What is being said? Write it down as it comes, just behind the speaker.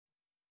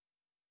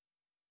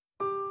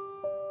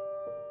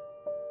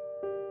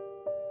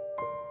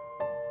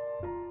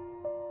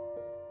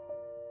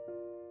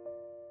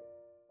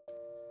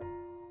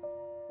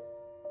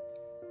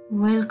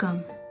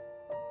Welcome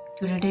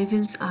to the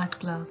Devil's Art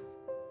Club.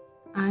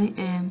 I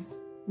am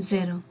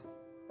Zeroo.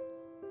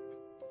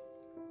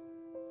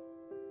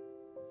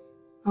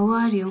 How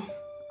are you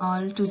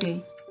all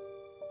today?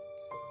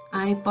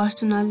 I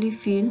personally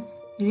feel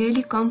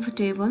really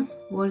comfortable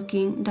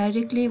working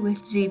directly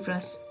with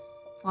Zbrush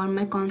for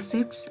my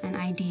concepts and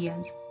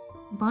ideas.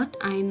 But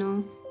I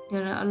know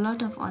there are a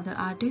lot of other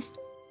artists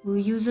who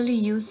usually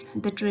use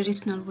the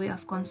traditional way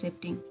of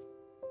concepting.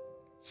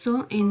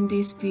 So in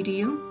this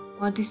video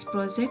for this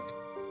project,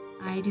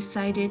 I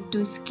decided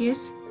to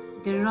sketch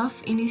the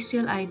rough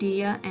initial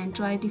idea and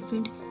try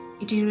different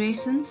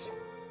iterations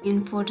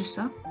in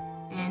Photoshop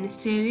and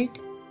share it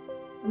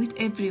with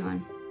everyone.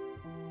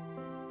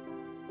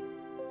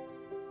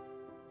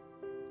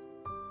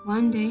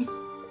 One day,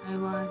 I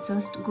was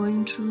just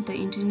going through the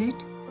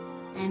internet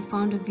and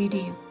found a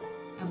video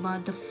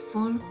about the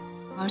 4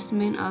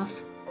 horsemen of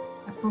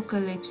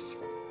apocalypse.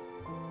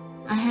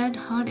 I had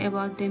heard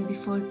about them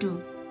before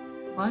too,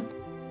 but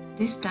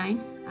this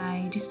time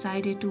I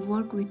decided to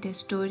work with a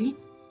story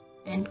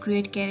and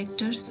create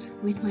characters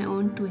with my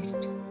own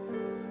twist.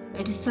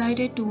 I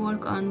decided to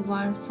work on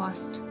war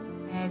first,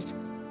 as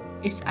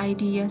its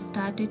idea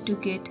started to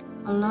get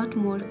a lot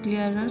more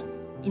clearer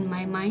in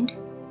my mind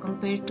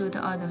compared to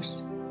the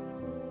others.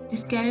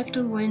 This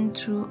character went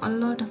through a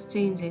lot of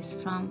changes,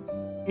 from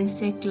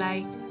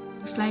insect-like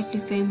to slightly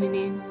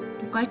feminine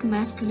to quite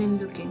masculine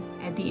looking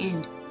at the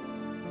end.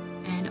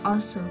 And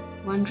also,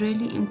 one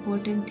really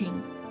important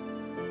thing: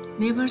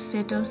 never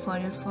settle for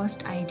your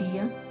first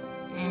idea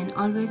and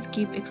always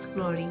keep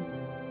exploring.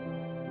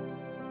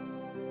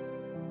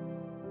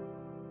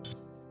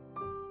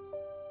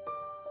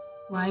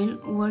 While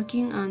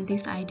working on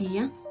this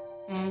idea,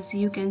 as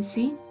you can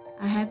see,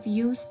 I have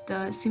used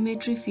the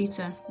symmetry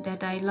feature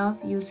that I love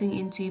using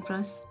in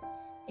Zbrush.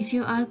 If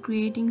you are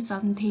creating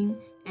something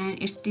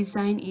and its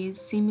design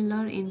is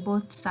similar in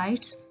both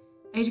sides,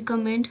 I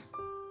recommend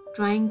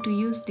trying to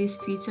use this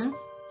feature.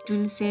 It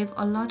will save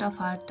a lot of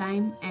our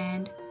time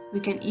and we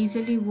can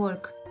easily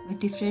work with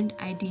different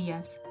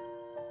ideas.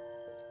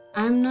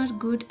 I am not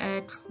good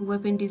at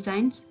weapon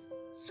designs,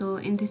 so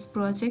in this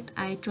project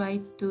I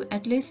tried to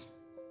at least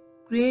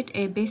create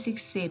a basic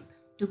shape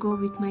to go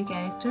with my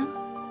character.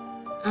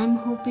 I am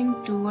hoping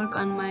to work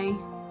on my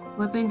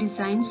weapon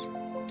designs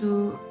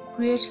to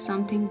create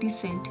something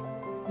decent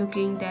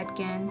looking that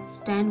can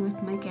stand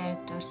with my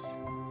characters.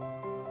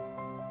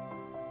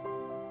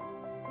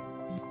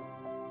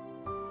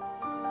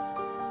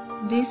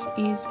 This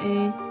is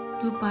a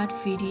 2-part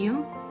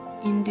video.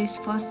 In this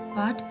first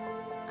part,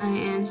 I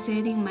am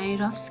sharing my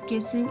rough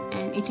sketching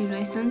and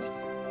iterations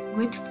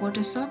with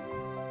Photoshop,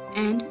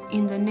 and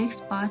in the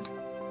next part,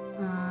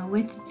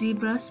 with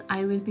Zbrush,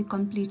 I will be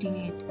completing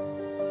it.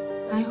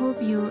 I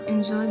hope you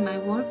enjoy my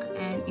work,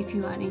 and if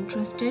you are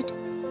interested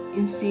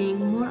in seeing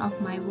more of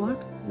my work,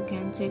 you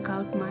can check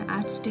out my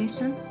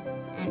ArtStation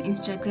and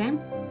Instagram.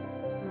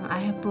 I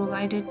have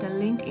provided the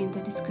link in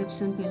the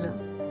description below.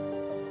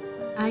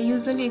 I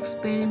usually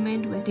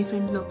experiment with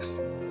different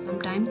looks,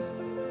 sometimes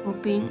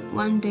hoping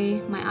one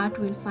day my art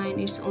will find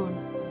its own.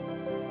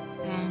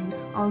 And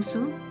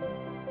also,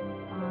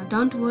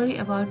 don't worry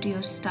about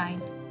your style.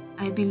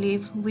 I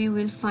believe we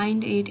will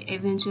find it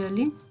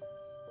eventually,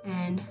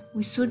 and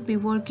we should be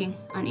working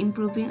on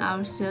improving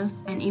ourselves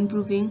and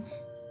improving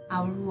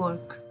our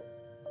work.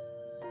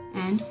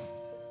 And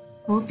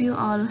hope you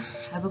all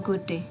have a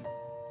good day.